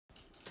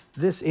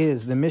This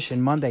is the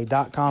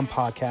MissionMonday.com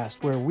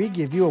podcast, where we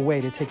give you a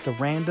way to take the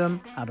random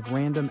out of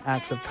random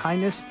acts of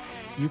kindness.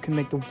 You can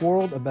make the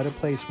world a better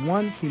place,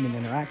 one human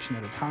interaction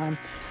at a time.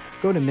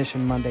 Go to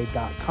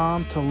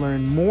MissionMonday.com to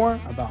learn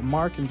more about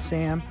Mark and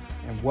Sam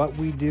and what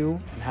we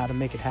do and how to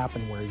make it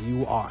happen where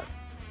you are.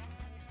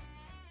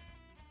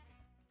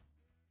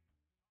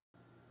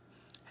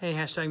 Hey,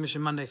 hashtag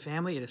Mission Monday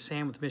family. It is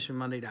Sam with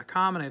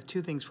MissionMonday.com, and I have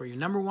two things for you.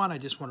 Number one, I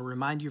just want to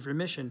remind you of your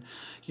mission.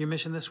 Your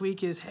mission this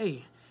week is,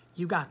 hey,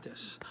 you got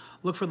this.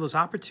 Look for those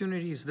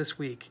opportunities this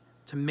week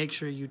to make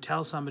sure you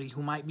tell somebody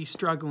who might be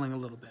struggling a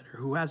little bit or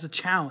who has a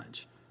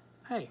challenge,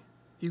 hey,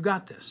 you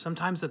got this.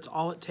 Sometimes that's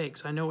all it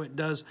takes. I know it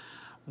does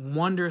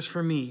wonders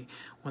for me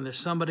when there's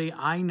somebody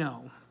I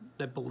know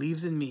that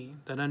believes in me,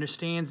 that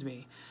understands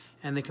me,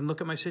 and they can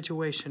look at my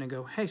situation and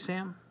go, hey,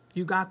 Sam,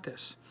 you got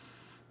this.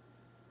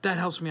 That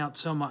helps me out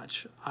so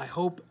much. I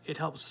hope it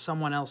helps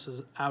someone else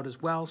out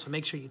as well. So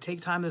make sure you take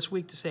time this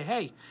week to say,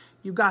 hey,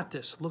 you got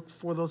this. Look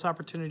for those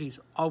opportunities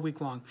all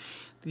week long.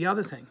 The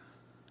other thing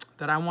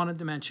that I wanted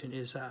to mention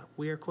is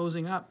we are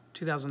closing up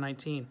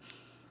 2019.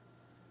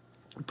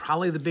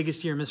 Probably the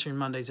biggest year Mission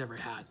Monday's ever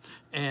had.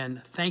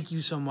 And thank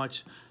you so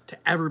much to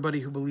everybody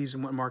who believes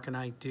in what Mark and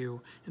I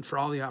do and for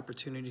all the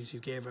opportunities you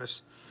gave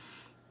us.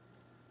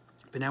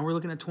 But now we're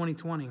looking at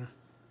 2020.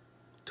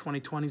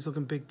 2020 is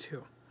looking big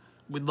too.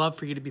 We'd love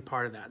for you to be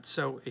part of that.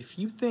 So if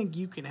you think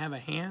you can have a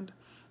hand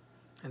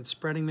in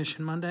spreading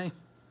Mission Monday,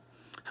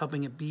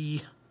 helping it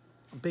be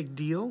a big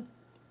deal,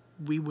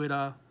 we would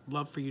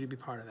love for you to be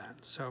part of that.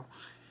 So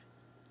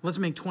let's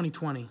make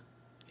 2020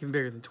 even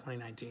bigger than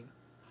 2019.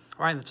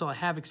 All right, that's all I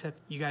have, except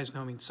you guys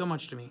know it means so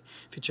much to me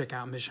if you check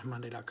out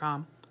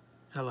missionmonday.com.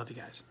 And I love you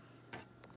guys.